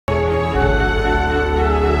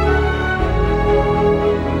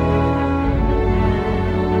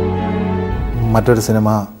മറ്റൊരു സിനിമ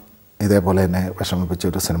ഇതേപോലെ എന്നെ വിഷമിപ്പിച്ച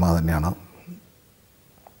ഒരു സിനിമ തന്നെയാണ്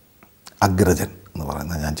അഗ്രജൻ എന്ന്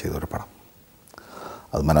പറയുന്നത്. ഞാൻ ചെയ്തൊരു പടം.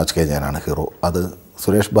 അത് മനോജ് കെ ജയനാണ് ഹീറോ. അത്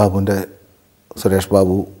സുരേഷ്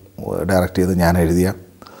ബാബു ഡയറക്റ്റ് ചെയ്ത് ഞാൻ എഴുതിയ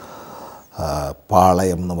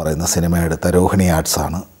പാളയം എന്ന് പറയുന്ന സിനിമ എടുത്ത രോഹിണി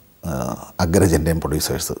ആർട്സാണ് അഗ്രജൻ്റെയും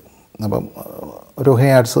പ്രൊഡ്യൂസേഴ്സ്. അപ്പം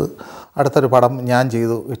രോഹിണി ആർട്സ് അടുത്തൊരു പടം ഞാൻ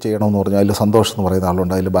ചെയ്യണമെന്ന് പറഞ്ഞു. അതിൽ സന്തോഷ് എന്ന് പറയുന്ന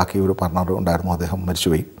ആളുണ്ട്. അതിൽ ബാക്കി ഒരു പാർട്ണർ ഉണ്ടായിരുന്നു, അദ്ദേഹം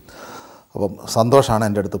മരിച്ചുപോയി. അപ്പം സന്തോഷാണ്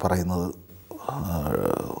എൻ്റെ അടുത്ത് പറയുന്നത്,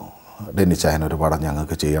 ഡെന്നിച്ചായനൊരു പടം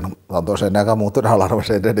ഞങ്ങൾക്ക് ചെയ്യണം. സന്തോഷം എന്നേക്കാൾ മൂത്തൊരാളാണ്,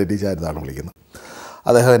 പക്ഷേ എൻ്റെ ഡെന്നിച്ചായനാണ് വിളിക്കുന്നത്.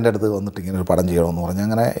 അദ്ദേഹം എൻ്റെ അടുത്ത് വന്നിട്ട് ഇങ്ങനെ ഒരു പടം ചെയ്യണമെന്ന് പറഞ്ഞു.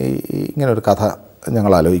 അങ്ങനെ ഇങ്ങനൊരു കഥ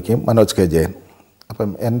ഞങ്ങൾ ആലോചിക്കും. മനോജ് കെ ജയൻ, അപ്പം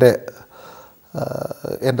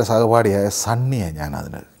എൻ്റെ സഹപാഠിയായ സണ്ണിയെ ഞാൻ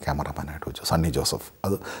അതിന് ക്യാമറമാനായിട്ട് വെച്ചു, സണ്ണി ജോസഫ്.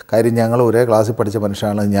 അത് കാര്യം ഞങ്ങൾ ഒരേ ക്ലാസ്സിൽ പഠിച്ച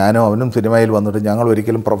മനുഷ്യനാണ്. ഞാനും അവനും സിനിമയിൽ വന്നിട്ട് ഞങ്ങൾ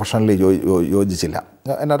ഒരിക്കലും പ്രൊഫഷണലി യോജിച്ചില്ല,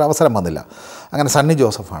 എന്നൊരു അവസരം വന്നില്ല. അങ്ങനെ സണ്ണി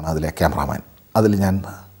ജോസഫാണ് അതിലെ ക്യാമറാമാൻ. അതിൽ ഞാൻ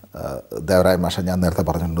ദേവരായ മാഷെ, ഞാൻ നേരത്തെ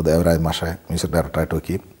പറഞ്ഞിട്ടുണ്ട്, ദേവരായ മാഷെ മ്യൂസിക് ഡയറക്ടറായിട്ട്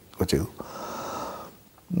വയ്ക്കുകയും ചെയ്തു.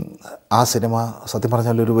 ആ സിനിമ സത്യം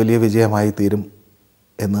പറഞ്ഞാൽ ഒരു വലിയ വിജയമായി തീരും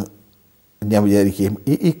എന്ന് ഞാൻ വിചാരിക്കുകയും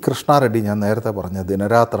ഈ കൃഷ്ണ റെഡ്ഡി, ഞാൻ നേരത്തെ പറഞ്ഞ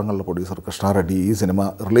ദിനരാത്രങ്ങളുടെ പ്രൊഡ്യൂസർ കൃഷ്ണ റെഡ്ഡി ഈ സിനിമ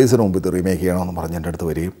റിലീസിന് മുമ്പ് ഇത് റീമേക്ക് ചെയ്യണമെന്ന് പറഞ്ഞ് എൻ്റെ അടുത്ത്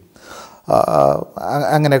വരികയും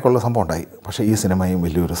അങ്ങനെയൊക്കെയുള്ള സംഭവം ഉണ്ടായി. പക്ഷേ ഈ സിനിമയും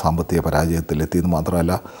വലിയൊരു സാമ്പത്തിക പരാജയത്തിലെത്തിയെന്ന്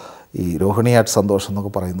മാത്രമല്ല, ഈ രോഹിണി ആർട്സ് സന്തോഷം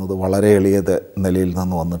എന്നൊക്കെ പറയുന്നത് വളരെ എളിയ നിലയിൽ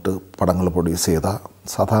നിന്ന് വന്നിട്ട് പടങ്ങൾ പ്രൊഡ്യൂസ് ചെയ്ത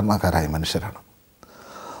സാധാരണക്കാരായ മനുഷ്യരാണ്.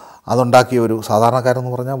 അതുണ്ടാക്കിയ ഒരു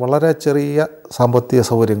സാധാരണക്കാരെന്ന് പറഞ്ഞാൽ വളരെ ചെറിയ സാമ്പത്തിക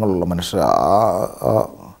സൗകര്യങ്ങളുള്ള മനുഷ്യർ.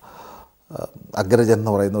 അഗ്രജൻ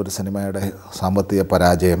എന്ന് പറയുന്ന ഒരു സിനിമയുടെ സാമ്പത്തിക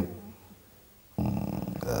പരാജയം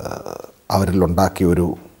അവരിലുണ്ടാക്കിയ ഒരു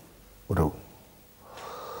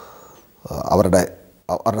അവരുടെ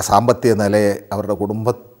സാമ്പത്തിക നിലയെ, അവരുടെ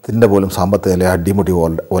കുടുംബത്തിൻ്റെ പോലും സാമ്പത്തിക നിലയെ അടിമുടി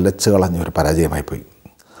ഒലച്ച് കളഞ്ഞൊരു പരാജയമായിപ്പോയി.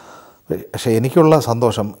 പക്ഷേ എനിക്കുള്ള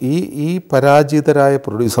സന്തോഷം, ഈ പരാജിതരായ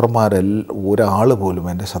ഒരാൾ പോലും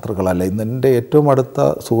എൻ്റെ ശത്രുക്കളല്ല. ഇന്ന് എൻ്റെ ഏറ്റവും അടുത്ത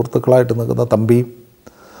സുഹൃത്തുക്കളായിട്ട് നിൽക്കുന്ന തമ്പിയും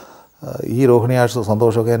ഈ രോഹിണി ആർട്സ്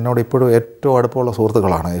സന്തോഷമൊക്കെ എന്നോട് ഇപ്പോഴും ഏറ്റവും അടുപ്പമുള്ള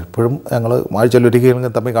സുഹൃത്തുക്കളാണ്. ഇപ്പോഴും ഞങ്ങൾ ആഴ്ചയിലൊരിക്കലും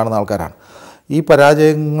തമ്മിൽ കാണുന്ന ആൾക്കാരാണ്. ഈ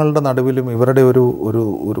പരാജയങ്ങളുടെ നടുവിലും ഇവരുടെ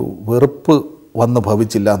ഒരു വെറുപ്പ് വന്ന്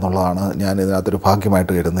ഭവിച്ചില്ല എന്നുള്ളതാണ് ഞാൻ ഇതിനകത്തൊരു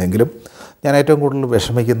ഭാഗ്യമായിട്ട് കരുതുന്നതെങ്കിലും ഞാൻ ഏറ്റവും കൂടുതൽ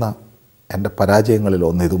വിഷമിക്കുന്ന എൻ്റെ പരാജയങ്ങളിൽ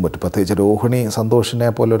ഒന്ന് ഇതും പറ്റും. പ്രത്യേകിച്ച് രോഹിണി സന്തോഷിനെ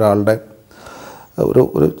പോലെ ഒരാളുടെ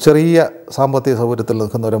ഒരു ചെറിയ സാമ്പത്തിക സൗകര്യത്തിൽ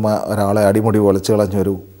നിൽക്കുന്ന ഒരാളെ അടിമുടി ഒളിച്ചു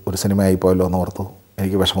കളഞ്ഞൊരു സിനിമയായിപ്പോയല്ലോ എന്ന് ഓർത്തു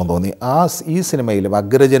എനിക്ക് വിഷമം തോന്നി. ഈ സിനിമയിലും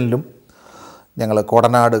അഗ്രജനിലും ഞങ്ങൾ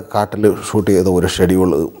കോടനാട് കാട്ടിൽ ഷൂട്ട് ചെയ്ത ഒരു ഷെഡ്യൂൾ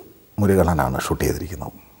മുരുകണ്ണനാണ് ഷൂട്ട്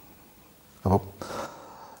ചെയ്തിരിക്കുന്നത്. അപ്പം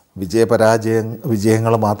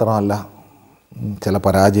വിജയങ്ങൾ മാത്രമല്ല, ചില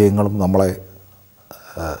പരാജയങ്ങളും നമ്മളെ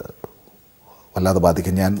വല്ലാതെ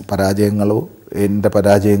ബാധിക്കും. എൻ്റെ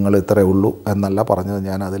പരാജയങ്ങൾ ഇത്രയേ ഉള്ളൂ എന്നല്ല പറഞ്ഞത്.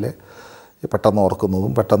 ഞാനതിൽ പെട്ടെന്ന്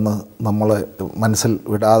ഓർക്കുന്നതും പെട്ടെന്ന് നമ്മൾ മനസ്സിൽ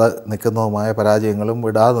വിടാതെ നിൽക്കുന്നതുമായ പരാജയങ്ങളും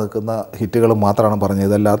വിടാതെ നിൽക്കുന്ന ഹിറ്റുകളും മാത്രമാണ് പറഞ്ഞത്.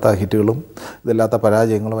 ഇതല്ലാത്ത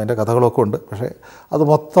പരാജയങ്ങളും എൻ്റെ കഥകളൊക്കെ ഉണ്ട്. പക്ഷേ അത്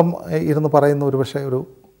മൊത്തം ഇരുന്ന് പറയുന്ന ഒരു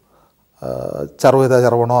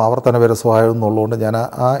ചർവണോ ആവർത്തന വിരസമായെന്നുള്ളതുകൊണ്ട് ഞാൻ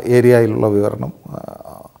ആ ഏരിയയിലുള്ള വിവരണം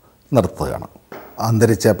നിർത്തുകയാണ്.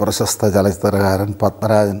 അന്തരിച്ച പ്രശസ്ത ചലച്ചിത്രകാരൻ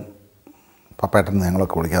പത്മരാജൻ പപ്പേട്ടൻ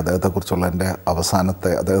ഞങ്ങളൊക്കെ വിളിക്കുക. അദ്ദേഹത്തെക്കുറിച്ചുള്ള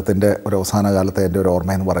അദ്ദേഹത്തിൻ്റെ ഒരു അവസാന കാലത്തെ എൻ്റെ ഒരു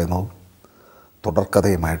ഓർമ്മയെന്ന് പറയുന്നത്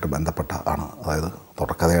തുടർക്കഥയുമായിട്ട് ബന്ധപ്പെട്ട ആണ്. അതായത്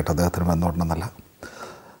തുടർക്കഥയായിട്ട് അദ്ദേഹത്തിന് ബന്ധമുണ്ടെന്നല്ല,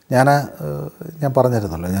 ഞാൻ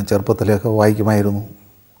പറഞ്ഞിരുന്നല്ലോ, ഞാൻ ചെറുപ്പത്തിലേക്ക് വായിക്കുമായിരുന്നു.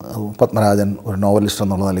 പത്മരാജൻ ഒരു നോവലിസ്റ്റ്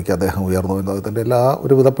എന്നുള്ള നിലയ്ക്ക് അദ്ദേഹം ഉയർന്നു വരുന്നു. അദ്ദേഹത്തിൻ്റെ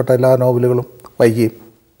ഒരുവിധപ്പെട്ട എല്ലാ നോവലുകളും വായിക്കുകയും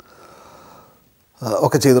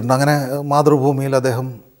ഒക്കെ ചെയ്തിട്ടുണ്ട്. അങ്ങനെ മാതൃഭൂമിയിൽ അദ്ദേഹം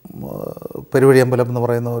പെരുവഴിയമ്പലം എന്ന്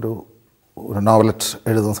പറയുന്ന ഒരു നോവലറ്റ്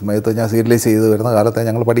എഴുതുന്ന സമയത്ത് ഞാൻ സീരിയലൈസ് ചെയ്ത് വരുന്ന കാലത്തെ,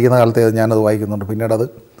 ഞങ്ങൾ പഠിക്കുന്ന കാലത്തെ ഞാനത് വായിക്കുന്നുണ്ട്. പിന്നീട്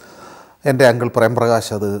എൻ്റെ അങ്കിൾ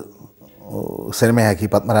പ്രേംപ്രകാശ് അത് സിനിമയാക്കി,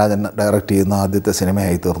 പത്മരാജൻ ഡയറക്റ്റ് ചെയ്യുന്ന ആദ്യത്തെ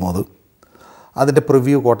സിനിമയായി തീർന്നത്. അതിൻ്റെ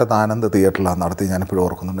പ്രിവ്യൂ കോട്ടയത്ത് ആനന്ദ് തിയേറ്ററിലാണ് നടത്തി. ഞാനിപ്പോഴും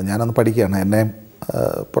ഓർക്കുന്നുണ്ട്. ഞാനന്ന് പഠിക്കുകയാണ്. എന്നെയും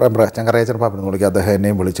പ്രേംപ്രകാശ് ചങ്കരേച്ചൻ പാപ്പനെന്ന് വിളിക്കുക, അദ്ദേഹം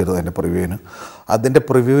എന്നെയും വിളിച്ചിരുന്നു എൻ്റെ അതിൻ്റെ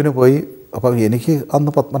പ്രിവ്യൂവിന് പോയി. അപ്പം എനിക്ക്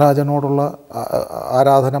അന്ന് പത്മരാജനോടുള്ള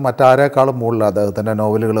ആരാധന മറ്റാരേക്കാളും മുകളിൽ അദ്ദേഹത്തിൻ്റെ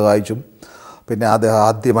നോവലുകൾ വായിച്ചും, പിന്നെ അദ്ദേഹം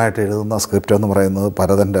ആദ്യമായിട്ട് എഴുതുന്ന സ്ക്രിപ്റ്റ് എന്ന് പറയുന്നത്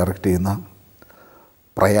ഭരതൻ ഡയറക്റ്റ് ചെയ്യുന്ന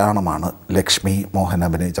പ്രയാണമാണ്. ലക്ഷ്മി മോഹൻ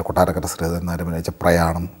അഭിനയിച്ച, കൊട്ടാരക്കര ശ്രീധരൻ അഭിനയിച്ച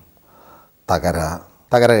പ്രയാണം,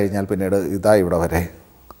 തകര കഴിഞ്ഞാൽ പിന്നീട് ഇവിടെ വരെ.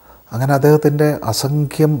 അങ്ങനെ അദ്ദേഹത്തിൻ്റെ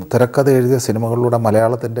അസംഖ്യം തിരക്കഥ എഴുതിയ സിനിമകളിലൂടെ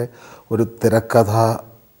മലയാളത്തിൻ്റെ ഒരു തിരക്കഥാ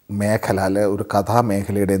മേഖല, അല്ലെ ഒരു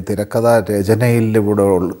കഥാമേഖലയുടെയും തിരക്കഥാ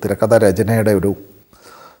രചനയുടെ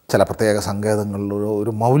ചില പ്രത്യേക സങ്കേതങ്ങളിലൂടെ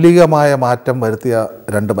ഒരു മൗലികമായ മാറ്റം വരുത്തിയ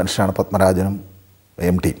രണ്ട് മനുഷ്യരാണ് പത്മരാജനും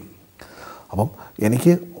MT. അപ്പം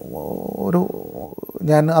എനിക്ക്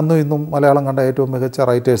ഞാൻ അന്നും ഇന്നും മലയാളം കണ്ട ഏറ്റവും മികച്ച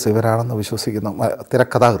റൈറ്റേഴ്സ് ഇവരാണെന്ന് വിശ്വസിക്കുന്ന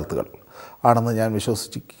തിരക്കഥാകൃത്തുകൾ ആണെന്ന് ഞാൻ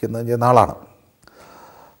വിശ്വസിക്കുന്ന ആളാണ്.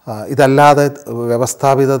 ഇതല്ലാതെ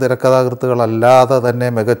വ്യവസ്ഥാപിത തിരക്കഥാകൃത്തുകളല്ലാതെ തന്നെ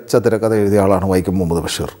മികച്ച തിരക്കഥ എഴുതിയ ആളാണ് വൈക്കം മുഹമ്മദ്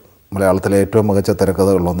ബഷീർ. മലയാളത്തിലെ ഏറ്റവും മികച്ച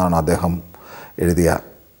തിരക്കഥകളിലൊന്നാണ് അദ്ദേഹം എഴുതിയ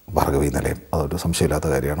ഭാർഗവീ നിലയം. അതൊരു സംശയമില്ലാത്ത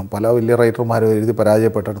കാര്യമാണ്. പല വലിയ റൈറ്റർമാരും എഴുതി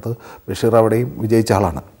പരാജയപ്പെട്ടെടുത്ത് ബഷീർ അവിടെയും വിജയിച്ച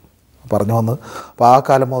ആളാണ്. പറഞ്ഞു വന്ന് അപ്പോൾ ആ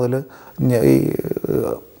കാലം മുതൽ ഈ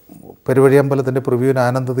പെരുവഴിയമ്പലത്തിൻ്റെ പ്രിവ്യൂവിന്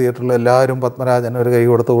ആനന്ദ തിയേറ്ററിൽ എല്ലാവരും പത്മരാജൻ ഒരു കൈ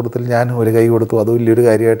കൊടുത്ത കൂട്ടത്തിൽ ഞാനും ഒരു കൈ കൊടുത്തു. അത് വലിയൊരു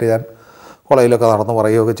കാര്യമായിട്ട് ഞാൻ കോളേജിലൊക്കെ നടന്ന്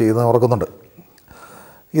പറയുകയൊക്കെ ചെയ്യുന്നത് ഓർക്കുന്നുണ്ട്.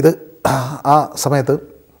 ഇത് ആ സമയത്ത്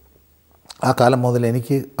ആ കാലം മുതൽ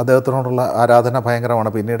എനിക്ക് അദ്ദേഹത്തിനോടുള്ള ആരാധന ഭയങ്കരമാണ്.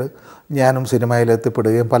 പിന്നീട് ഞാനും സിനിമയിൽ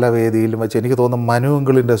എത്തിപ്പെടുകയും പല വേദിയിലും വെച്ച് എനിക്ക് തോന്നുന്നു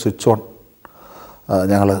മനുവെങ്കിളിൻ്റെ switch on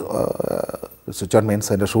switch on means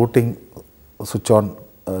അതിൻ്റെ ഷൂട്ടിംഗ് സ്വിച്ച് ഓൺ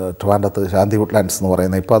ട്രിവാൻഡ്രത്ത് ശാന്തി വുഡ്ലാൻഡ്സ് എന്ന്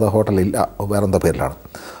പറയുന്ന, ഇപ്പോൾ അത് ഹോട്ടലില്ല, വേറെന്താ പേരിലാണ്,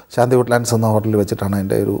 ശാന്തി വുഡ്ലാൻഡ്സ് എന്ന ഹോട്ടലിൽ വെച്ചിട്ടാണ്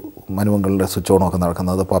എൻ്റെ ഒരു മനുവെങ്കിളിൻ്റെ സ്വിച്ച് ഓണൊക്കെ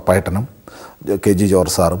നടക്കുന്നത്. പപ്പായട്ടനും KG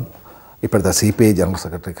ജോർജ് സാറും ഇപ്പോഴത്തെ CPI general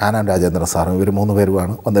secretary Kanam Rajendran സാറും ഇവർ 3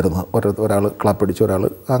 പേരുമാണ് വന്നിരുന്നത്. ഒരാൾ ക്ലബ് അടിച്ചു, ഒരാൾ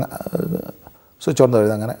സ്വിച്ച് ഓൺ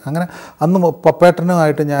എഴുതി. അങ്ങനെ അന്ന്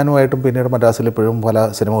പപ്പേട്ടനുമായിട്ട് ഞാനുമായിട്ടും പിന്നീട് മദ്രാസിൽ ഇപ്പോഴും പല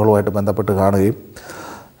സിനിമകളുമായിട്ട് ബന്ധപ്പെട്ട് കാണുകയും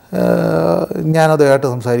ഞാനതുമായിട്ട്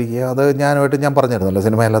സംസാരിക്കുക. അത് ഞാനുമായിട്ട് ഞാൻ പറഞ്ഞിരുന്നല്ലോ,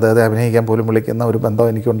 സിനിമയിൽ അദ്ദേഹത്തെ അഭിനയിക്കാൻ പോലും വിളിക്കുന്ന ഒരു ബന്ധം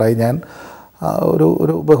എനിക്കുണ്ടായി. ഞാൻ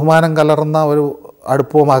ഒരു ബഹുമാനം കലർന്ന ഒരു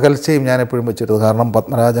അടുപ്പവും അകൽച്ചയും ഞാൻ എപ്പോഴും വെച്ചിരുന്നു. കാരണം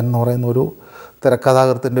പത്മരാജൻ എന്ന് പറയുന്ന ഒരു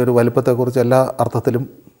തിരക്കഥാകൃത്തിൻ്റെ ഒരു വലിപ്പത്തെക്കുറിച്ച് എല്ലാ അർത്ഥത്തിലും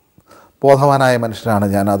ബോധവാനായ മനുഷ്യനാണ്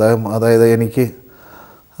ഞാൻ. അതായത് എനിക്ക്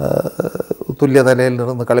തുല്യതലയിൽ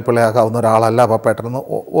നിന്ന് കളിപ്പിള്ളയാക്കാവുന്ന ഒരാളല്ല പപ്പേട്ടനെന്ന്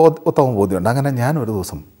ഉത്തമ ബോധ്യമുണ്ട്. അങ്ങനെ ഞാനൊരു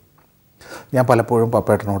ദിവസം ഞാൻ പലപ്പോഴും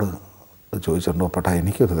പപ്പേട്ടനോട് ചോദിച്ചിട്ടുണ്ട്, പപ്പേട്ട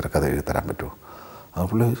എനിക്കൊരു തിരക്കഥ എഴുതി തരാൻ പറ്റുമോ? അത്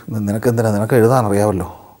പുള്ളി നിനക്ക് എഴുതാൻ അറിയാമല്ലോ.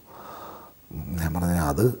 ഞാൻ പറഞ്ഞു,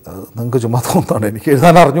 അത് നിങ്ങൾക്ക് ചുമ്മാ തോന്നുന്നതാണ്, എനിക്ക്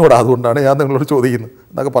എഴുതാൻ അറിഞ്ഞുകൂടാ, അതുകൊണ്ടാണ് ഞാൻ നിങ്ങളോട് ചോദിക്കുന്നത്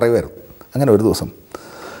എന്നൊക്കെ പറയുമായിരുന്നു. അങ്ങനെ ഒരു ദിവസം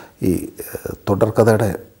ഈ തുടർക്കഥയുടെ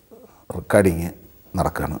റെക്കോർഡിങ്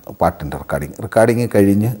നടക്കുകയാണ്, പാട്ടിൻ്റെ റെക്കോർഡിങ്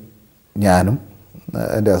കഴിഞ്ഞ് ഞാനും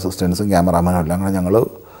എൻ്റെ അസിസ്റ്റൻസും ക്യാമറാമാനും എല്ലാം കൂടെ ഞങ്ങൾ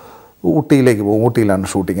ഊട്ടിയിലേക്ക് പോകും. ഊട്ടിയിലാണ്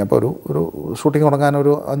ഷൂട്ടിങ്. അപ്പോൾ ഒരു ഷൂട്ടിങ് തുടങ്ങാൻ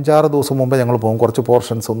ഒരു 5-6 ദിവസം മുമ്പേ ഞങ്ങൾ പോകും. കുറച്ച്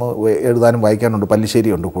പോർഷൻസ് ഒന്ന് എഴുതാനും വായിക്കാനുണ്ട്,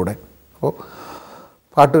 പല്ലിശ്ശേരിയുണ്ട് കൂടെ. അപ്പോൾ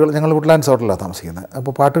പാട്ടുകൾ, ഞങ്ങൾ വുഡ്ലാൻഡ്സ് ഹോട്ടലിലാണ് താമസിക്കുന്നത്.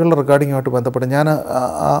 അപ്പോൾ പാട്ടുകളുടെ റെക്കോർഡിങ്ങുമായിട്ട് ബന്ധപ്പെട്ട് ഞാൻ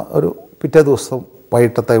ഒരു പിറ്റേ ദിവസം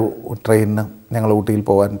വൈകിട്ടത്തെ ട്രെയിനിന് ഞങ്ങൾ ഊട്ടിയിൽ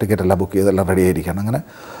പോകാൻ ടിക്കറ്റെല്ലാം ബുക്ക് ചെയ്തെല്ലാം റെഡി ആയിരിക്കുകയാണ്. അങ്ങനെ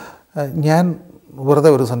ഞാൻ വെറുതെ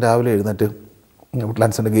ഒരു ദിവസം രാവിലെ എഴുന്നേറ്റ്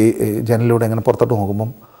വുഡ്ലാൻഡ്സിൻ്റെ ജനലിലൂടെ ഇങ്ങനെ പുറത്തോട്ട് നോക്കുമ്പം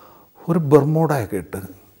ഒരു ബർമൂഡയൊക്കെ ഇട്ട്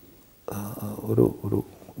ഒരു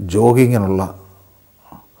ജോഗിങ്ങിനുള്ള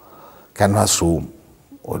ക്യാൻവാസ് ഷൂവും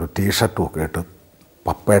ഒരു ടീഷർട്ടും ഒക്കെ ഇട്ട്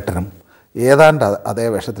പപ്പേട്ടനും ഏതാണ്ട് അതേ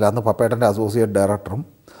വേഷത്തിൽ, അന്ന് പപ്പേട്ടൻ്റെ അസോസിയേറ്റ് ഡയറക്ടറും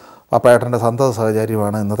പപ്പേട്ടൻ്റെ സന്തത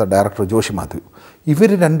സഹചാരിയുമാണ് ഇന്നത്തെ ഡയറക്ടർ ജോഷി മാത്യു.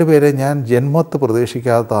 ഇവർ 2 പേരെ ഞാൻ ജന്മത്ത്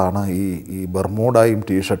പ്രതീക്ഷിക്കാത്തതാണ്. ഈ ബർമൂഡയും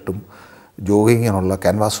ടീഷർട്ടും ജോഗിങ്ങിനുള്ള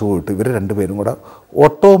ക്യാൻവാസ് ഷൂ ഇട്ട് ഇവർ 2 പേരും കൂടെ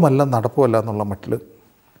ഓട്ടവുമല്ല നടപ്പുമല്ല എന്നുള്ള മട്ടിൽ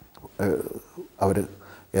അവർ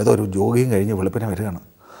ഏതോ ഒരു ജോഗിങ് കഴിഞ്ഞ് വെളുപ്പിനെ വരികയാണ്.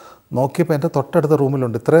 നോക്കിയപ്പോൾ എൻ്റെ തൊട്ടടുത്ത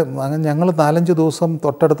റൂമിലുണ്ട്. അങ്ങനെ ഞങ്ങൾ 4-5 ദിവസം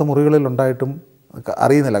തൊട്ടടുത്ത മുറികളിലുണ്ടായിട്ടും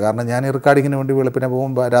അറിയുന്നില്ല. കാരണം ഞാൻ റെക്കോർഡിങ്ങിന് വേണ്ടി വെളുപ്പിനെ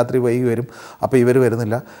പോകുമ്പോൾ രാത്രി വൈകി വരും. അപ്പോൾ ഇവർ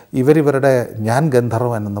വരുന്നില്ല. ഇവരുടെ ഞാൻ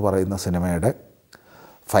ഗന്ധർവൻ എന്ന് പറയുന്ന സിനിമയുടെ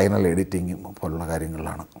ഫൈനൽ എഡിറ്റിങ്ങും പോലുള്ള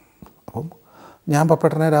കാര്യങ്ങളിലാണ്. അപ്പം ഞാൻ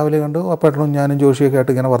പപ്പേട്ടനെ രാവിലെ കണ്ടു. പപ്പേട്ടനും ഞാനും ജോഷിയൊക്കെ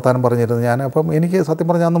ആയിട്ട് ഇങ്ങനെ വർത്താനം പറഞ്ഞിരുന്നു. അപ്പം എനിക്ക് സത്യം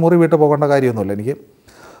പറഞ്ഞാൽ അന്ന് മുറി വീട്ടിൽ പോകേണ്ട കാര്യമൊന്നുമില്ല. എനിക്ക്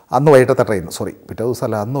അന്ന് വൈകിട്ടത്തെ ട്രെയിൻ, പിറ്റേ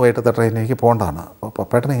ദിവസമല്ല, അന്ന് വൈകിട്ടത്തെ ട്രെയിൻ എനിക്ക് പോകേണ്ടതാണ്. അപ്പോൾ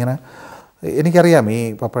പപ്പേട്ടൻ ഇങ്ങനെ, എനിക്കറിയാം ഈ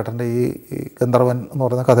പപ്പേട്ടൻ്റെ ഈ ഗന്ധർവൻ എന്ന്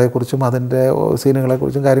പറയുന്ന കഥയെക്കുറിച്ചും അതിൻ്റെ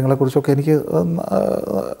സീനുകളെക്കുറിച്ചും കാര്യങ്ങളെക്കുറിച്ചൊക്കെ എനിക്ക്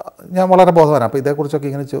ഞാൻ വളരെ ബോധവാനാണ്. അപ്പോൾ ഇതേക്കുറിച്ചൊക്കെ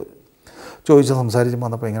ഇങ്ങനെ ചോദിച്ച് സംസാരിച്ച്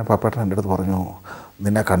വന്നപ്പോൾ ഇങ്ങനെ പപ്പേട്ടൻ എൻ്റെ അടുത്ത് പറഞ്ഞു,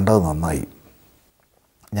 നിന്നെ കണ്ടത് നന്നായി.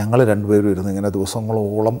 ഞങ്ങൾ 2 പേരും ഇരുന്ന് ഇങ്ങനെ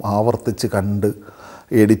ദിവസങ്ങളോളം ആവർത്തിച്ച് കണ്ട്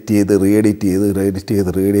എഡിറ്റ് ചെയ്ത് റീഎഡിറ്റ്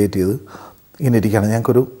ചെയ്ത് ഇങ്ങനെ ഇരിക്കുകയാണ്.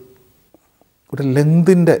 ഞങ്ങൾക്കൊരു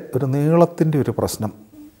ലെങ്തിൻ്റെ, ഒരു നീളത്തിൻ്റെ ഒരു പ്രശ്നം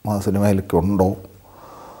ആ സിനിമയിലേക്കുണ്ടോ?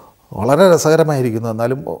 വളരെ രസകരമായിരിക്കുന്നു.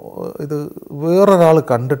 എന്നാലും ഇത് വേറൊരാൾ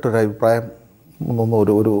കണ്ടിട്ടൊരു അഭിപ്രായം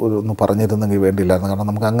ഒന്ന് പറഞ്ഞിരുന്നെങ്കിൽ വേണ്ടിയില്ലായിരുന്നു. കാരണം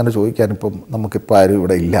നമുക്ക് അങ്ങനെ ചോദിക്കാനിപ്പം നമുക്കിപ്പോൾ ആരും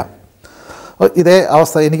ഇവിടെ ഇല്ല. ഇതേ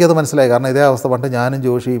അവസ്ഥ എനിക്കത് മനസ്സിലായി. കാരണം ഇതേ അവസ്ഥ പണ്ട് ഞാനും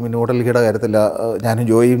ജോഷിയും ന്യൂഡൽഹിയുടെ കാര്യത്തില്ല, ഞാനും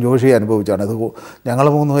ജോഷിയും അനുഭവിച്ചാണ്. ഇത് ഞങ്ങൾ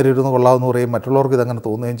 3 പേര് ഇരുന്ന് കൊള്ളാമെന്ന് പറയും, മറ്റുള്ളവർക്ക് ഇതങ്ങനെ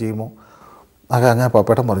തോന്നുകയും ചെയ്യുമോ? അങ്ങനെ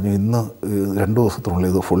പപ്പേട്ടൻ പറഞ്ഞു, ഇന്ന് 2 ദിവസത്തിനുള്ളിൽ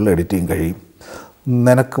ഇത് ഫുൾ എഡിറ്റിങ് കഴിയും,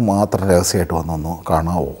 നിനക്ക് മാത്രം രഹസ്യമായിട്ട് വന്നൊന്ന്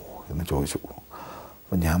കാണാവോ എന്ന് ചോദിച്ചു.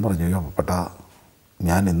 അപ്പം ഞാൻ പറഞ്ഞു, പപ്പേട്ട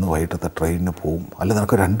ഞാൻ ഇന്ന് വൈകിട്ടത്തെ ട്രെയിനിന് പോവും, അല്ല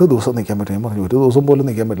നിനക്ക് 2 ദിവസം നിൽക്കാൻ പറ്റും. ഞാൻ പറഞ്ഞു, 1 ദിവസം പോലും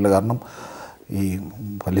നിൽക്കാൻ പറ്റില്ല. കാരണം ഈ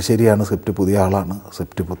പല്ലിശ്ശേരിയാണ് സ്ക്രിപ്റ്റ്, പുതിയ ആളാണ്,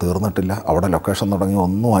 സ്ക്രിപ്റ്റ് ഇപ്പോൾ തീർന്നിട്ടില്ല, അവിടെ ലൊക്കേഷൻ തുടങ്ങി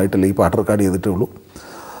ഒന്നും ആയിട്ടില്ല, ഈ പാട്ട് റെക്കോർഡ് ചെയ്തിട്ടേ ഉള്ളൂ.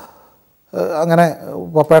 അങ്ങനെ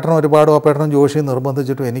പപ്പേട്ടനും ജോഷിയും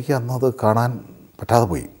നിർബന്ധിച്ചിട്ടും എനിക്ക് അന്നത് കാണാൻ പറ്റാതെ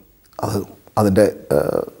പോയി. അതിൻ്റെ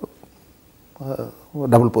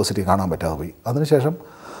ഡബിൾ പോസിറ്റീവ് കാണാൻ പറ്റാതെ പോയി. അതിനുശേഷം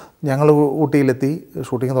ഞങ്ങൾ ഊട്ടിയിലെത്തി,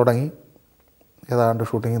 ഷൂട്ടിങ് തുടങ്ങി. ഏതാണ്ട്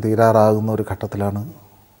ഷൂട്ടിങ് തീരാറാകുന്ന ഒരു ഘട്ടത്തിലാണ്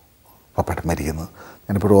പപ്പേട്ടൻ മരിക്കുന്നത്.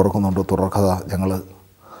 ഞാനിപ്പോഴും ഓർക്കുന്നുണ്ട്. തുടർക്കഥ ഞങ്ങൾ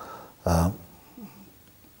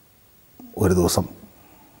ഒരു ദിവസം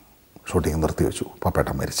ഷൂട്ടിങ് നിർത്തിവെച്ചു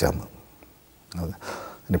പപ്പേട്ടൻ മരിച്ചതെന്ന്. അത്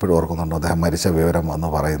എനിപ്പോഴും ഓർക്കുന്നുണ്ട്. അദ്ദേഹം മരിച്ച വിവരം വന്ന്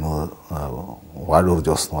പറയുന്നത് വാഴൂർ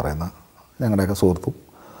ജോസ് എന്ന് പറയുന്ന ഞങ്ങളുടെയൊക്കെ സുഹൃത്തും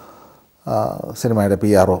സിനിമയുടെ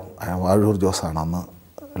PRO വാഴൂർ ജോസാണ് അന്ന്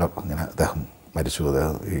ഇങ്ങനെ അദ്ദേഹം മരിച്ചു.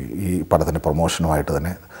 ഈ പടത്തിൻ്റെ പ്രൊമോഷനുമായിട്ട്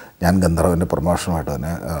തന്നെ, ഞാൻ ഗന്ധർവൻ്റെ പ്രൊമോഷനുമായിട്ട്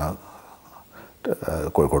തന്നെ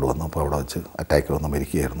കോഴിക്കോട് വന്നു. അപ്പോൾ അവിടെ വെച്ച് അറ്റാക്ക് വന്ന്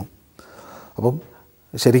മരിക്കുകയായിരുന്നു. അപ്പം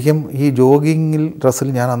ശരിക്കും ഈ ജോഗിങ്ങിൽ ഡ്രസ്സിൽ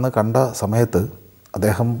ഞാൻ അന്ന് കണ്ട സമയത്ത്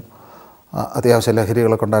അദ്ദേഹം അത്യാവശ്യം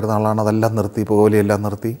ലഹരികളൊക്കെ ഉണ്ടായിരുന്ന ആളാണ്. അതെല്ലാം നിർത്തി, പുകവലിയെല്ലാം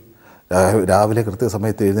നിർത്തി, രാവിലെ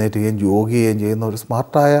കൃത്യസമയത്ത് എഴുന്നേറ്റുകയും ജോഗ് ചെയ്യുകയും ചെയ്യുന്ന ഒരു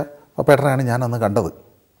സ്മാർട്ടായ പപ്പേട്ടനെയാണ് ഞാൻ അന്ന് കണ്ടത്.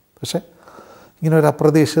 പക്ഷേ ഇങ്ങനൊരു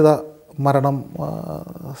അപ്രതീക്ഷിത മരണം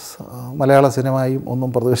മലയാള സിനിമയും ഒന്നും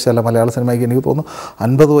പ്രതീക്ഷിച്ചല്ല. മലയാള സിനിമയ്ക്ക് എനിക്ക് തോന്നുന്നു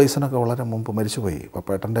 50 വയസ്സിനൊക്കെ വളരെ മുമ്പ് മരിച്ചുപോയി.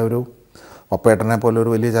 പപ്പേട്ടനെ പോലെ ഒരു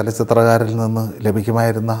വലിയ ചലച്ചിത്രകാരിൽ നിന്ന്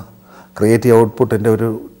ലഭിക്കുമായിരുന്ന ക്രിയേറ്റീവ് ഔട്ട്പുട്ടിൻ്റെ ഒരു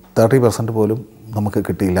 30% പോലും നമുക്ക്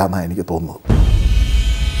കിട്ടിയില്ല എന്നാണ് എനിക്ക് തോന്നുന്നത്.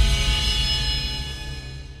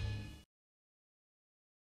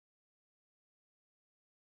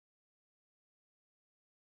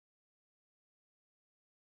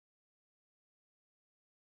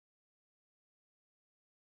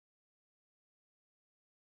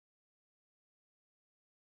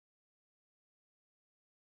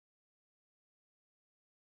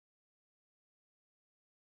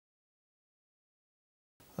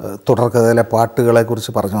 തുടർക്കഥയിലെ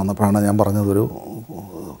പാട്ടുകളെക്കുറിച്ച് പറഞ്ഞു വന്നപ്പോഴാണ് ഞാൻ പറഞ്ഞതൊരു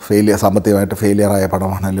സാമ്പത്തികമായിട്ട് ഫെയിലിയറായ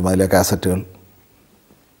പടമാണെങ്കിലും അതിലെ കാസറ്റുകൾ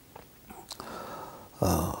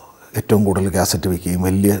ഏറ്റവും കൂടുതൽ കാസറ്റ് വയ്ക്കുകയും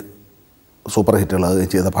വലിയ സൂപ്പർ ഹിറ്റുകൾ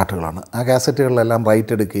ചെയ്ത പാട്ടുകളാണ്. ആ കാസറ്റുകളിലെല്ലാം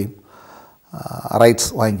റൈറ്റ് എടുക്കുകയും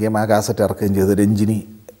റൈറ്റ്സ് വാങ്ങിക്കുകയും ആ കാസറ്റ് ഇറക്കുകയും ചെയ്ത് രഞ്ജിനി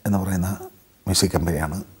എന്ന് പറയുന്ന മ്യൂസിക്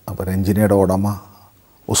കമ്പനിയാണ്. അപ്പോൾ രഞ്ജിനിയുടെ ഉടമ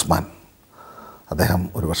ഉസ്മാൻ, അദ്ദേഹം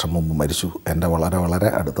ഒരു വർഷം മുമ്പ് മരിച്ചു. എൻ്റെ വളരെ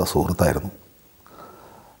വളരെ അടുത്ത സുഹൃത്തായിരുന്നു.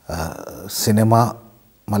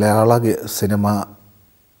 മലയാള സിനിമ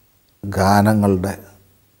ഗാനങ്ങളുടെ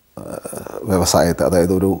വ്യവസായത്തെ,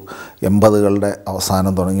 അതായത് ഒരു 80കളുടെ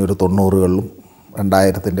അവസാനം തുടങ്ങി ഒരു 90കളിലും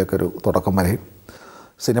 2000-ൻ്റെയൊക്കെ ഒരു തുടക്കം വരെ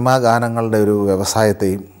സിനിമാ ഗാനങ്ങളുടെ ഒരു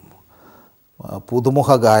വ്യവസായത്തെയും പുതുമുഖ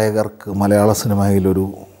ഗായകർക്ക് മലയാള സിനിമയിലൊരു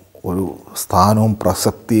സ്ഥാനവും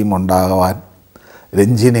പ്രസക്തിയും ഉണ്ടാകാൻ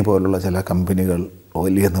രഞ്ജിനി പോലുള്ള ചില കമ്പനികൾ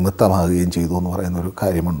വലിയ നിമിത്തമാകുകയും ചെയ്തു എന്ന് പറയുന്നൊരു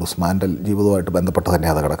കാര്യമുണ്ട്. ഉസ്മാൻ്റെ ജീവിതവുമായിട്ട് ബന്ധപ്പെട്ട് തന്നെ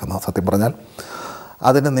അത് കിടക്കുന്നത്. സത്യം പറഞ്ഞാൽ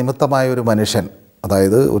അതിന് നിമിത്തമായ ഒരു മനുഷ്യൻ,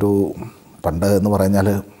 അതായത് പണ്ട് എന്ന് പറഞ്ഞാൽ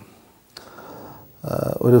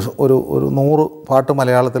ഒരു 100 പാട്ട്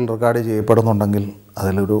മലയാളത്തിൽ റെക്കോർഡ് ചെയ്യപ്പെടുന്നുണ്ടെങ്കിൽ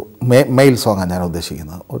അതിലൊരു മെയിൽ സോങ്ങാണ് ഞാൻ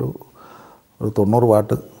ഉദ്ദേശിക്കുന്നത്. ഒരു 90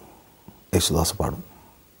 പാട്ട് യേശുദാസ് പാടും,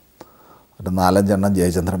 ഒരു 4-5 എണ്ണം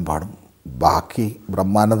ജയചന്ദ്രൻ പാടും. ബാക്കി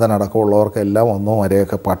ബ്രഹ്മാനന്ദനടക്കമുള്ളവർക്കെല്ലാം ഒന്നോ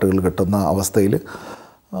വരെയൊക്കെ പാട്ടുകൾ കിട്ടുന്ന അവസ്ഥയിൽ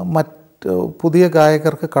പുതിയ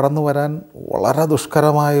ഗായകർക്ക് കടന്നു വരാൻ വളരെ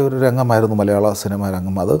ദുഷ്കരമായ ഒരു രംഗമായിരുന്നു മലയാള സിനിമാ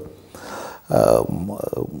രംഗം. അത്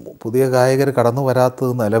പുതിയ ഗായകർ കടന്നു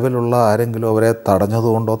വരാത്തത് നിലവിലുള്ള ആരെങ്കിലും അവരെ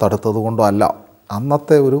തടഞ്ഞതുകൊണ്ടോ തടുത്തതുകൊണ്ടോ അല്ല.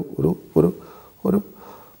 അന്നത്തെ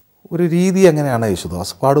ഒരു രീതി എങ്ങനെയാണ്,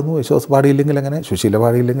 യേശുദാസ് പാടുന്നു, യേശുദാസ് പാടിയില്ലെങ്കിൽ എങ്ങനെ, സുശീല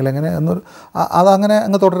പാടിയില്ലെങ്കിൽ എങ്ങനെ അതങ്ങനെ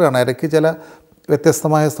അങ്ങ് തുടരുകയാണ്. ഇടയ്ക്ക് ചില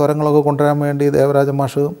വ്യത്യസ്തമായ സ്വരങ്ങളൊക്കെ കൊണ്ടുവരാൻ വേണ്ടി ദേവരാജ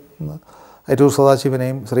മാഷ് അരൂർ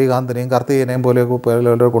സദാശിവനെയും ശ്രീകാന്തിനെയും കാർത്തികനെയും പോലെയൊക്കെ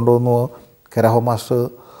പലരെ കൊണ്ടുവന്നു. കെരാഹോ മാസ്റ്റർ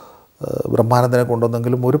ബ്രഹ്മാനന്ദനെ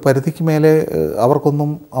കൊണ്ടുവന്നെങ്കിലും ഒരു പരിധിക്ക് മേലെ അവർക്കൊന്നും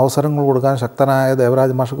അവസരങ്ങൾ കൊടുക്കാൻ ശക്തനായ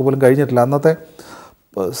ദേവരാജ മാഷക്ക് പോലും കഴിഞ്ഞിട്ടില്ല. അന്നത്തെ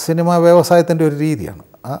സിനിമാ വ്യവസായത്തിൻ്റെ ഒരു രീതിയാണ്.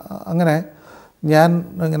 അങ്ങനെ ഞാൻ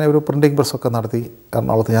ഇങ്ങനെ ഒരു പ്രിൻറ്റിങ് പ്രസ്സൊക്കെ നടത്തി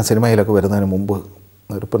എറണാകുളത്ത്, ഞാൻ സിനിമയിലൊക്കെ വരുന്നതിന് മുമ്പ്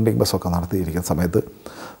ഒരു പ്രിൻറ്റിങ് പ്രസ്സൊക്കെ നടത്തിയിരിക്കുന്ന സമയത്ത്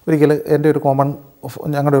ഒരിക്കൽ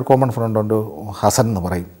ഞങ്ങളുടെ ഒരു കോമൺ ഫ്രണ്ടുണ്ട്, ഹസൻ എന്ന്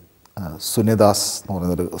പറയും, സുനിദാസ് എന്ന്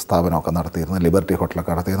പറയുന്നൊരു സ്ഥാപനമൊക്കെ നടത്തിയിരുന്ന, ലിബർട്ടി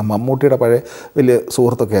ഹോട്ടലൊക്കെ നടത്തിയിരുന്ന മമ്മൂട്ടിയുടെ പഴയ വലിയ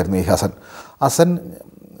സുഹൃത്തൊക്കെ ആയിരുന്നു ഈ ഹസൻ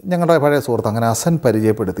ഞങ്ങളുടെ പഴയ സുഹൃത്ത്. അങ്ങനെ ഹസൻ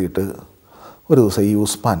പരിചയപ്പെടുത്തിയിട്ട് ഒരു ദിവസം ഈ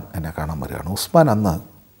ഉസ്മാൻ എന്നെ കാണാൻ വരികയാണ്. ഉസ്മാൻ അന്ന്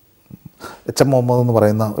HM മുഹമ്മദ് എന്ന്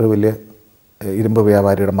പറയുന്ന ഒരു വലിയ ഇരുമ്പ്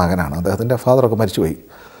വ്യാപാരിയുടെ മകനാണ്. അദ്ദേഹത്തിൻ്റെ ഫാദറൊക്കെ മരിച്ചുപോയി.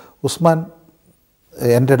 ഉസ്മാൻ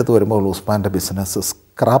എൻ്റെ അടുത്ത് വരുമ്പോൾ ഉസ്മാൻ്റെ ബിസിനസ്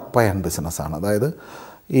സ്ക്രാപ്പ് അയൺ ബിസിനസ്സാണ്. അതായത്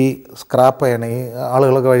ഈ സ്ക്രാപ്പ് അയൺ, ഈ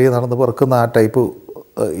ആളുകളൊക്കെ വഴി നടന്ന് പെറുക്കുന്ന ആ ടൈപ്പ്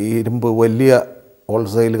ഇരുമ്പ് വലിയ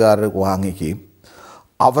ഹോൾസെയിലുകാർ വാങ്ങിക്കുകയും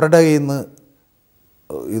അവരുടെ കയ്യിൽ നിന്ന്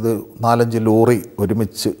ഇത്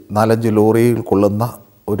 4-5 ലോറിയിൽ കൊള്ളുന്ന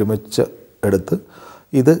ഒരുമിച്ച് എടുത്ത്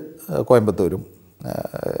ഇത് കോയമ്പത്തൂരും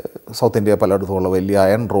സൗത്ത് ഇന്ത്യ പലയിടത്തുമുള്ള വലിയ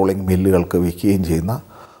അയൺ റോളിംഗ് മില്ലുകൾക്ക് വിൽക്കുകയും ചെയ്യുന്ന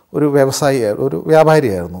ഒരു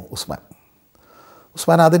വ്യാപാരിയായിരുന്നു ഉസ്മാൻ.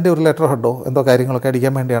 അതിൻ്റെ ഒരു ലെറ്റർ ഹെഡോ എന്തോ കാര്യങ്ങളൊക്കെ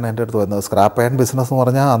അടിക്കാൻ വേണ്ടിയാണ് എൻ്റെ അടുത്ത് വന്നത്. സ്ക്രാപ്പ് അയൺ ബിസിനസ് എന്ന്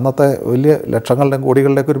പറഞ്ഞാൽ അന്നത്തെ വലിയ ലക്ഷങ്ങളുടെയും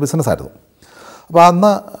കോടികളുടെയൊക്കെ ഒരു ബിസിനസ്സായിരുന്നു. അപ്പോൾ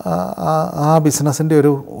അന്ന് ആ ബിസിനസ്സിൻ്റെ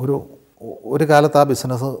ഒരു കാലത്ത് ആ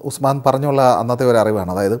ബിസിനസ് ഉസ്മാൻ പറഞ്ഞുള്ള അന്നത്തെ ഒരു അറിവാണ്.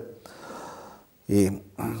 അതായത് ഈ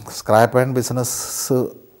സ്ക്രാപ്പ് അയൺ ബിസിനസ്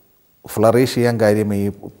ഫ്ലറിഷ് ചെയ്യാൻ കാര്യം ഈ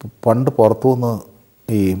പണ്ട് പുറത്തുനിന്ന്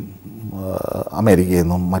ഈ അമേരിക്കയിൽ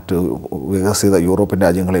നിന്നും മറ്റ് വികസിത യൂറോപ്യൻ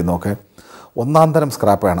രാജ്യങ്ങളിൽ നിന്നൊക്കെ ഒന്നാം തരം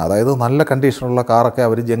സ്ക്രാപ്പ് അയൺ, അതായത് നല്ല കണ്ടീഷനുള്ള കാറൊക്കെ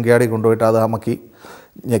അവർ ജങ്ക്യാർഡിൽ കൊണ്ടുപോയിട്ട് അത് അമക്കി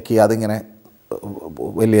ഞെക്കി അതിങ്ങനെ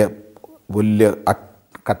വലിയ വലിയ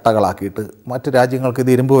കട്ടകളാക്കിയിട്ട് മറ്റ് രാജ്യങ്ങൾക്ക്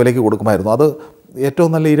ഇത് ഇരുമ്പ് വിലയ്ക്ക് കൊടുക്കുമായിരുന്നു. അത്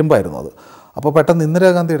ഏറ്റവും നല്ല ഇരുമ്പായിരുന്നു അത്. അപ്പോൾ പെട്ടെന്ന്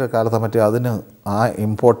ഇന്ദിരാഗാന്ധിയുടെ കാലത്ത് മറ്റേ അതിന് ആ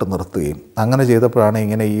ഇമ്പോർട്ട് നിർത്തുകയും അങ്ങനെ ചെയ്തപ്പോഴാണ്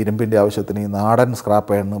ഇങ്ങനെ ഈ ഇരുമ്പിൻ്റെ ആവശ്യത്തിന് ഈ നാടൻ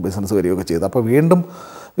സ്ക്രാപ്പ് അയൺ ബിസിനസ് വരികയൊക്കെ ചെയ്തത്. അപ്പോൾ വീണ്ടും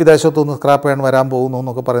വിദേശത്തുനിന്ന് സ്ക്രാപ്പ് അയൺ വരാൻ പോകുന്നു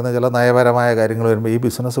എന്നൊക്കെ പറയുന്ന ചില നയപരമായ കാര്യങ്ങൾ വരുമ്പോൾ ഈ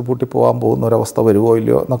ബിസിനസ് പൂട്ടിപ്പോകാൻ പോകുന്ന ഒരവസ്ഥ വരുമോ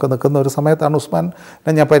ഇല്ലയോ എന്നൊക്കെ നിൽക്കുന്ന ഒരു സമയത്താണ്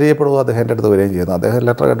ഉസ്മാനെ ഞാൻ പരിചയപ്പെടുക. അദ്ദേഹം എൻ്റെ അടുത്ത് വരികയും ചെയ്യുന്നത്. അദ്ദേഹം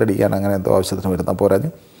ലെറ്റർ കണ്ടടിക്കാൻ അങ്ങനെ എന്തോ ആവശ്യത്തിന് വരുന്ന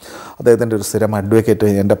പോരാഞ്ഞ് അദ്ദേഹത്തിൻ്റെ ഒരു സ്ഥിരം അഡ്വക്കേറ്റ്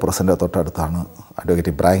എൻ്റെ പ്രസിൻ്റെ തൊട്ടടുത്താണ്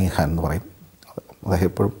അഡ്വക്കേറ്റ് ഇബ്രാഹിം ഖാൻ എന്ന് പറയും. അദ്ദേഹം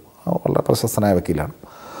എപ്പോഴും വളരെ പ്രശസ്തനായ വക്കീലാണ്.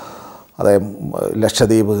 അദ്ദേഹം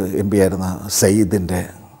ലക്ഷദ്വീപ് MP ആയിരുന്ന സയ്യിദിൻ്റെ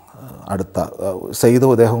അടുത്ത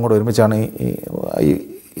സയ്യിദും അദ്ദേഹം കൂടെ ഒരുമിച്ചാണ് ഈ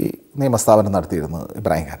നിയമസ്ഥാപനം നടത്തിയിരുന്നത്,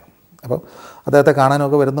 ഇബ്രാഹിം ഖാൻ. അപ്പോൾ അദ്ദേഹത്തെ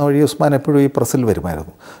കാണാനൊക്കെ വരുന്ന വഴി ഉസ്മാൻ എപ്പോഴും ഈ പ്രസ്സിൽ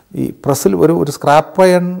വരുമായിരുന്നു. ഈ പ്രസ്സിൽ ഒരു സ്ക്രാപ്പ്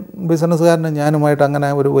അയൺ ബിസിനസ്സുകാരന് ഞാനുമായിട്ട് അങ്ങനെ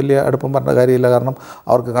ഒരു വലിയ അടുപ്പം പറഞ്ഞ കാര്യമില്ല. കാരണം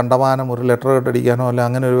അവർക്ക് കണ്ടമാനം ഒരു ലെറ്റർ കെട്ടടിക്കാനോ അല്ല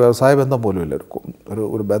അങ്ങനെ ഒരു വ്യവസായ ബന്ധം പോലും ഇല്ല.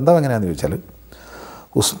 ഒരു ബന്ധം എങ്ങനെയാണെന്ന് ചോദിച്ചാൽ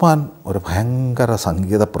ഉസ്മാൻ ഒരു ഭയങ്കര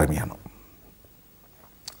സംഗീതപ്രേമിയാണ്.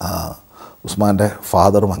 ഉസ്മാൻ്റെ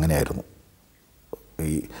ഫാദറും അങ്ങനെയായിരുന്നു.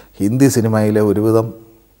 ഈ ഹിന്ദി സിനിമയിലെ ഒരുവിധം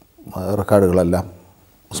റെക്കോർഡുകളെല്ലാം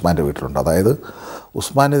ഉസ്മാൻ്റെ വീട്ടിലുണ്ട്. അതായത്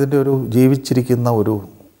ഉസ്മാൻ ഇതിൻ്റെ ഒരു ജീവിച്ചിരിക്കുന്ന ഒരു,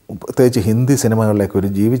 പ്രത്യേകിച്ച് ഹിന്ദി സിനിമകളിലേക്ക് ഒരു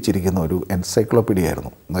ജീവിച്ചിരിക്കുന്ന ഒരു എൻസൈക്ലോപ്പീഡിയ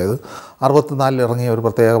ആയിരുന്നു. അതായത് 64 ഇറങ്ങിയ ഒരു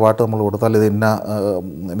പ്രത്യേക പാട്ട് നമ്മൾ കൊടുത്താൽ ഇത് ഇന്ന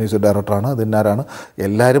മ്യൂസിക് ഡയറക്ടറാണ്, ഇത് ഇന്നാരാണ്,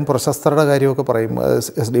 എല്ലാവരും പ്രശസ്തരുടെ കാര്യമൊക്കെ പറയും.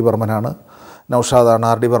 SD ബർമനാണ്, നൗഷാദാണ്,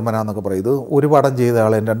 RD ബർമനാന്നൊക്കെ പറയും. ഇത് ഒരു പടം ചെയ്ത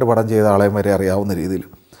ആളെയും 2 പടം ചെയ്ത ആളെയും വരെ അറിയാവുന്ന രീതിയിൽ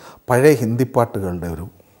പഴയ ഹിന്ദി പാട്ടുകളുടെ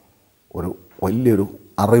ഒരു വലിയൊരു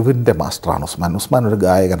അറിവിൻ്റെ മാസ്റ്ററാണ് ഉസ്മാൻ. ഉസ്മാൻ ഒരു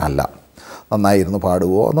ഗായകനല്ല, നന്നായിരുന്നു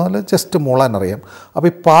പാടുകയോ എന്നല്ല, ജസ്റ്റ് മൂളാനറിയാം. അപ്പോൾ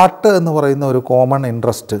ഈ പാട്ട് എന്ന് പറയുന്ന ഒരു കോമൺ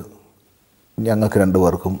ഇൻട്രസ്റ്റ് ഞങ്ങൾക്ക് 2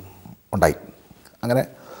 പേർക്കും ഉണ്ടായി. അങ്ങനെ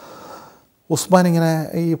ഉസ്മാൻ ഇങ്ങനെ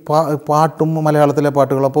ഈ പാട്ടും മലയാളത്തിലെ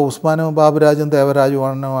പാട്ടുകൾ, അപ്പോൾ ഉസ്മാനും ബാബുരാജും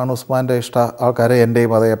ദേവരാജുമാണ് ഉസ്മാൻ്റെ ഇഷ്ട ആൾക്കാർ,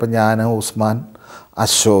 എൻ്റെയും അതേ. അപ്പം ഞാൻ, ഉസ്മാൻ,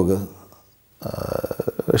 അശോക്,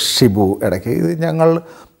 ഷിബു ഇടയ്ക്ക് ഇത്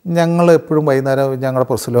ഞങ്ങൾ എപ്പോഴും വൈകുന്നേരം ഞങ്ങളുടെ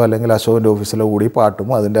പ്രസ്സിലോ അല്ലെങ്കിൽ അശോകിൻ്റെ ഓഫീസിലോ കൂടി പാട്ടും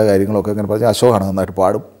അതിൻ്റെ കാര്യങ്ങളൊക്കെ ഇങ്ങനെ പറഞ്ഞ് അശോകാണ് നന്നായിട്ട്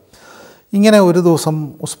പാടും. ഇങ്ങനെ ഒരു ദിവസം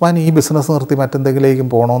ഉസ്മാൻ ഈ ബിസിനസ് നിർത്തി മറ്റെന്തെങ്കിലേക്കും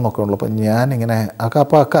പോകണമെന്നൊക്കെ ഉള്ളൂ. അപ്പം ഞാനിങ്ങനെ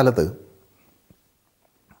അപ്പോൾ അക്കാലത്ത്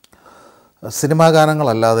സിനിമാ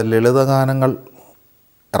ഗാനങ്ങളല്ലാതെ ലളിതഗാനങ്ങൾ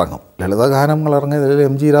ഇറങ്ങും. ലളിതഗാനങ്ങൾ ഇറങ്ങിയതിൽ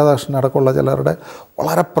MG രാധാകൃഷ്ണൻ അടക്കമുള്ള ചിലരുടെ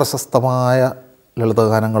വളരെ പ്രശസ്തമായ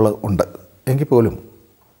ലളിതഗാനങ്ങൾ ഉണ്ട്. എങ്കിൽ പോലും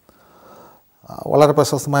വളരെ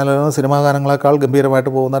പ്രശസ്തമായ സിനിമാ ഗാനങ്ങളെക്കാൾ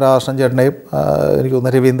ഗംഭീരമായിട്ട് പോകുന്ന രാധാകൃഷ്ണൻ ചേട്ടൻ്റെയും എനിക്ക്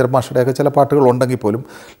തോന്നുന്ന രവീന്ദ്രൻ മാഷയുടെയൊക്കെ ചില പാട്ടുകളുണ്ടെങ്കിൽ പോലും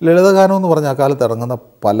ലളിതഗാനം എന്ന് പറഞ്ഞ അക്കാലത്ത് ഇറങ്ങുന്ന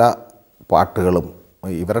പല പാട്ടുകളും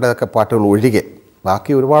ഇവരുടെയൊക്കെ പാട്ടുകൾ ഒഴികെ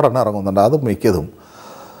ബാക്കി ഒരുപാടെണ്ണം ഇറങ്ങുന്നുണ്ട്. അത് മിക്കതും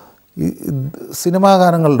ഈ സിനിമാ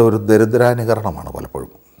ഗാനങ്ങളുടെ ഒരു ദരിദ്രാനുകരണമാണ്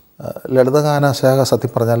പലപ്പോഴും. ലളിതഗാന ശാഖ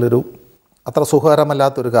സത്യം പറഞ്ഞാൽ അത്ര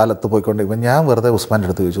സുഖകരമല്ലാത്തൊരു കാലത്ത് പോയിക്കൊണ്ടിരിക്കുമ്പോൾ ഞാൻ വെറുതെ ഉസ്മാൻ്റെ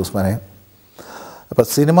അടുത്ത് ചോദിച്ചു, ഉസ്മാനെ അപ്പോൾ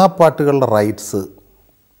സിനിമാ പാട്ടുകളുടെ റൈറ്റ്സ്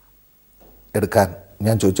എടുക്കാൻ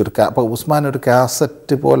ഞാൻ ചോദിച്ചു. അപ്പോൾ ഉസ്മാൻ ഒരു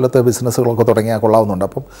കാസറ്റ് പോലത്തെ ബിസിനസ്സുകളൊക്കെ തുടങ്ങിയാൽ കൊള്ളാവുന്നുണ്ട്.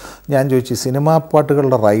 അപ്പം ഞാൻ ചോദിച്ചു, സിനിമാ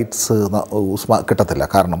പാട്ടുകളുടെ റൈറ്റ്സ് ഉസ്മാൻ കിട്ടത്തില്ല.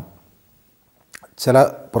 കാരണം ചില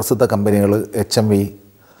പ്രസിദ്ധ കമ്പനികൾ HMV,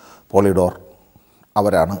 പോളിഡോർ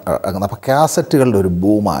അവരാണ് അങ്ങനെ. അപ്പോൾ കാസറ്റുകളുടെ ഒരു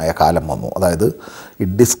ബൂമായ കാലം വന്നു. അതായത് ഈ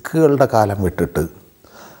ഡിസ്കുകളുടെ കാലം വിട്ടിട്ട്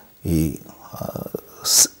ഈ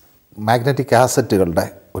മാഗ്നറ്റിക് കാസറ്റുകളുടെ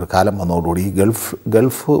ഒരു കാലം വന്നതോടുകൂടി ഈ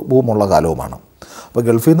ഗൾഫ് ബൂമുള്ള കാലവുമാണ്. അപ്പോൾ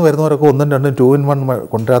ഗൾഫിൽ നിന്ന് വരുന്നവരൊക്കെ 1, 2, 2 in 1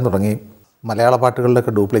 കൊണ്ടുവരാൻ തുടങ്ങി. മലയാള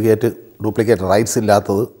പാട്ടുകളിലൊക്കെ ഡ്യൂപ്ലിക്കേറ്റ് റൈറ്റ്സ്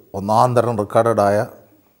ഇല്ലാത്തത് ഒന്നാം തരം റെക്കോർഡായ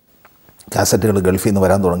കാസറ്റുകൾ ഗൾഫിൽ നിന്ന്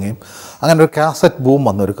വരാൻ തുടങ്ങി. അങ്ങനെ ഒരു കാസറ്റ് ബൂം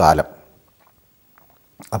വന്നൊരു കാലം.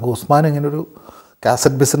 അപ്പോൾ ഉസ്മാൻ ഇങ്ങനൊരു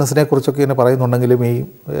കാസറ്റ് ബിസിനസ്സിനെ കുറിച്ചൊക്കെ ഇങ്ങനെ പറയുന്നുണ്ടെങ്കിലും ഈ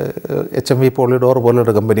HMV, പോളിഡോർ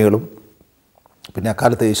പോലുള്ള കമ്പനികളും പിന്നെ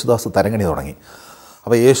അക്കാലത്ത് യേശുദാസ് തരംഗിണി തുടങ്ങി.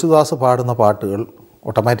 അപ്പോൾ യേശുദാസ് പാടുന്ന പാട്ടുകൾ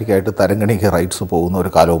ഓട്ടോമാറ്റിക്കായിട്ട് തരംഗിണിക്ക് റൈറ്റ്സ് പോകുന്ന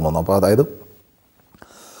ഒരു കാലവും വന്നു. അപ്പോൾ അതായത്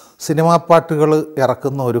സിനിമാ പാട്ടുകൾ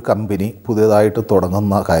ഇറക്കുന്ന ഒരു കമ്പനി പുതിയതായിട്ട്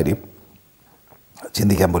തുടങ്ങുന്ന കാര്യം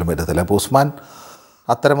ചിന്തിക്കാൻ പോലും പറ്റത്തില്ല. അപ്പോൾ ഉസ്മാൻ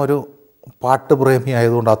അത്തരമൊരു പാട്ട് പ്രേമി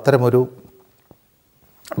ആയതുകൊണ്ട് അത്തരമൊരു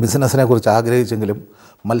ബിസിനസ്സിനെ കുറിച്ച് ആഗ്രഹിച്ചെങ്കിലും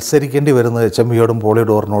മത്സരിക്കേണ്ടി വരുന്നത് HMVയോടും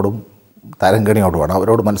പോളിഡോറിനോടും തരംഗിണിയോടുമാണ്.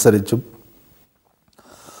 അവരോട് മത്സരിച്ചും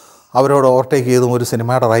അവരോട് ഓവർടേക്ക് ചെയ്തും ഒരു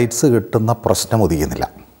സിനിമയുടെ റൈറ്റ്സ് കിട്ടുന്ന പ്രശ്നം ഉദിക്കുന്നില്ല.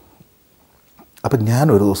 അപ്പം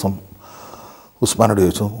ഞാനൊരു ദിവസം ഉസ്മാനോട്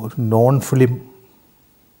ചോദിച്ചു, ഒരു നോൺ ഫിലിം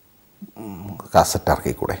കാസറ്റ്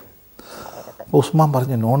ഇറക്കിക്കൂടെ? ഉസ്മാൻ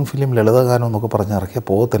പറഞ്ഞു നോൺ ഫിലിം ലളിതഗാനം എന്നൊക്കെ പറഞ്ഞ് ഇറക്കിയാൽ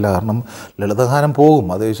പോകത്തില്ല, കാരണം ലളിതഗാനം പോകും,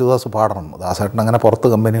 അത് യേശുദാസ് പാടണം, ദാസേട്ടൻ അങ്ങനെ പുറത്ത്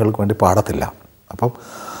കമ്പനികൾക്ക് വേണ്ടി പാടത്തില്ല. അപ്പം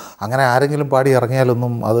അങ്ങനെ ആരെങ്കിലും പാടി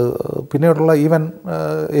ഇറങ്ങിയാലൊന്നും അത് പിന്നീടുള്ള ഈവൻ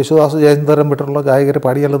യേശുദാസ് ജയചന്ദ്രൻ വിട്ടുള്ള ഗായകർ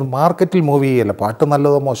പാടിയാലൊന്നും മാർക്കറ്റിൽ മൂവ് ചെയ്യല്ല, പാട്ട്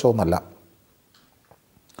നല്ലതോ മോശമൊന്നല്ല.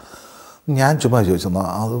 ഞാൻ ചുമ്മാ ചോദിച്ചെന്നാൽ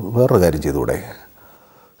അത് വേറൊരു കാര്യം ചെയ്തുകൂടെ,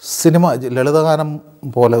 സിനിമ ലളിതഗാനം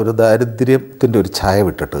പോലെ ഒരു ദാരിദ്ര്യത്തിൻ്റെ ഒരു ഛായ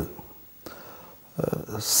വിട്ടിട്ട്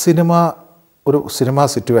സിനിമാ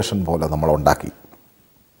സിറ്റുവേഷൻ പോലെ നമ്മളുണ്ടാക്കി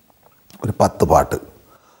ഒരു 10 പാട്ട്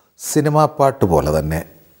സിനിമാ പാട്ട് പോലെ തന്നെ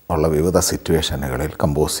ഉള്ള വിവിധ സിറ്റുവേഷനുകളിൽ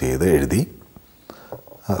കമ്പോസ് ചെയ്ത് എഴുതി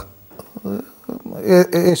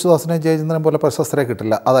യേശുദാസിനെ ജയചന്ദ്രൻ പോലെ പ്രശസ്തരെ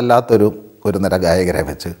കിട്ടില്ല, അതല്ലാത്തൊരു നിര ഗായകരെ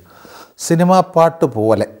വെച്ച് സിനിമാ പാട്ട്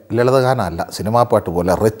പോലെ, ലളിതഗാനമല്ല, സിനിമാ പാട്ട്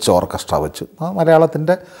പോലെ റിച്ച് ഓർക്കസ്ട്ര വെച്ച്,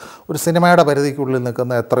 മലയാളത്തിൻ്റെ ഒരു സിനിമയുടെ പരിധിക്കുള്ളിൽ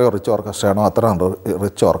നിൽക്കുന്ന എത്രയോ റിച്ച് ഓർക്കസ്ട്രയാണോ അത്രയും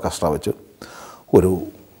റിച്ച് ഓർക്കസ്ട്ര വെച്ച് ഒരു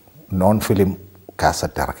നോൺ ഫിലിം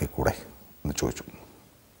കാസറ്റ് ഇറക്കിക്കൂടെ എന്ന് ചോദിച്ചു.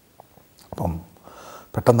 അപ്പം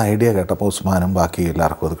പെട്ടെന്ന് ഐഡിയ കേട്ടപ്പോൾ ഉസ്മാനും ബാക്കി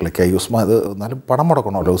എല്ലാവർക്കും അത് ക്ലിക്കായി. ഉസ്മാൻ അത് എന്നാലും പണം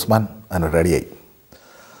മുടക്കണമല്ലോ, ഉസ്മാൻ അതിന് റെഡിയായി.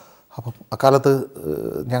 അപ്പം അക്കാലത്ത്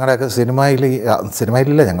ഞങ്ങളുടെയൊക്കെ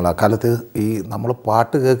സിനിമയിലില്ല, ഞങ്ങൾ അക്കാലത്ത് ഈ നമ്മൾ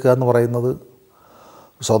പാട്ട് കേൾക്കുക എന്ന് പറയുന്നത്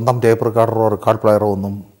സ്വന്തം ടേപ്പ് റെക്കോർഡറോ റെക്കോർഡ് പ്ലെയറോ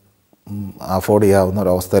ഒന്നും അഫോർഡ് ചെയ്യാവുന്ന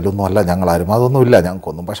ഒരവസ്ഥയിലൊന്നും അല്ല ഞങ്ങളാരും, അതൊന്നുമില്ല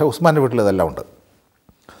ഞങ്ങൾക്കൊന്നും. പക്ഷേ ഉസ്മാൻ്റെ വീട്ടിൽ ഇതെല്ലാം ഉണ്ട്.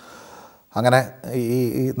 അങ്ങനെ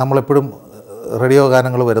ഈ നമ്മളെപ്പോഴും റേഡിയോ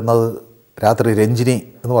ഗാനങ്ങൾ വരുന്നത് രാത്രി രഞ്ജിനി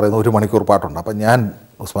എന്ന് പറയുന്ന 1 മണിക്കൂർ പാട്ടുണ്ട്. അപ്പം ഞാൻ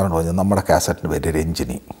ഉസ്മാനോട് പറഞ്ഞു നമ്മുടെ കാസറ്റിന് പേര്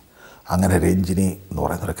രഞ്ജിനി. അങ്ങനെ രഞ്ജിനി എന്ന്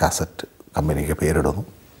പറയുന്നൊരു കാസറ്റ് കമ്പനിക്ക് പേരിടുന്നു.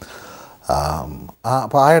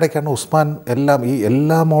 അപ്പോൾ ആ ഇടയ്ക്കാണ് ഉസ്മാൻ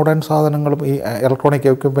എല്ലാ മോഡേൺ സാധനങ്ങളും ഈ ഇലക്ട്രോണിക്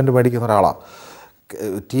എക്വിപ്മെൻറ്റ് മേടിക്കുന്ന ഒരാളാണ്.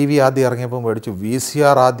 TV ആദ്യം ഇറങ്ങിയപ്പോൾ മേടിച്ചു,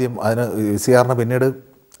 VCR ആദ്യം, അതിന് VCRന് പിന്നീട്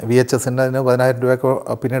VHSൻ്റെ 10,000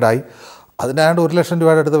 രൂപയൊക്കെ പിന്നീടായി, അതിനാണ്ട് 1,00,000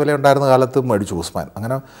 രൂപയുടെ അടുത്ത് വില ഉണ്ടായിരുന്ന കാലത്ത് മേടിച്ചു ഉസ്മാൻ.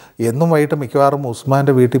 അങ്ങനെ എന്നും വൈകിട്ട് മിക്കവാറും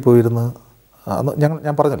ഉസ്മാൻ്റെ വീട്ടിൽ പോയിരുന്ന്, അന്ന്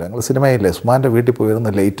ഞാൻ പറഞ്ഞല്ലോ ഞങ്ങൾ സിനിമയില്ലേ, ഉസ്മാൻ്റെ വീട്ടിൽ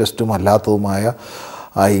പോയിരുന്ന് ലേറ്റസ്റ്റും അല്ലാത്തതുമായ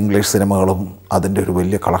ഇംഗ്ലീഷ് സിനിമകളും അതിൻ്റെ ഒരു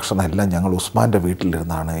വലിയ കളക്ഷനെല്ലാം ഞങ്ങൾ ഉസ്മാൻ്റെ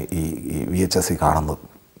വീട്ടിലിരുന്നാണ് ഈ VHS കാണുന്നത്.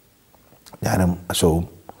 ഞാനും അശോകും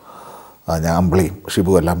ഞാൻ അമ്പിളിയും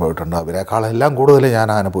ഷിബു എല്ലാം പോയിട്ടുണ്ട്. അവരെക്കാളെല്ലാം കൂടുതൽ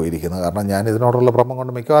ഞാനങ്ങനെ പോയിരിക്കുന്നത്, കാരണം ഞാൻ ഇതിനോടുള്ള ഭ്രമം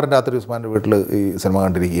കൊണ്ട് മിക്കവാറും രാത്രി ഉസ്മാൻ്റെ വീട്ടിൽ ഈ സിനിമ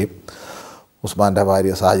കണ്ടിരിക്കുകയും ഉസ്മാൻ്റെ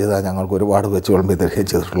ഭാര്യ സാജിദ ഞങ്ങൾക്ക് ഒരുപാട് വെച്ച് വിളമ്പി തരികയും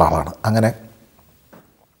ചെയ്തിട്ടുള്ള ആളാണ്. അങ്ങനെ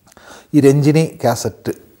ഈ രഞ്ജിനി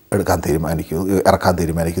കാസറ്റ് ഇറക്കാൻ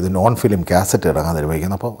തീരുമാനിക്കുന്നു, നോൺ ഫിലിം കാസറ്റ് ഇറങ്ങാൻ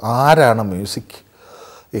തീരുമാനിക്കുന്നു. അപ്പോൾ ആരാണ് മ്യൂസിക്,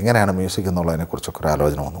 എങ്ങനെയാണ് മ്യൂസിക് എന്നുള്ളതിനെക്കുറിച്ചൊക്കെ ഒരു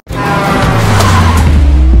ആലോചന വന്നു.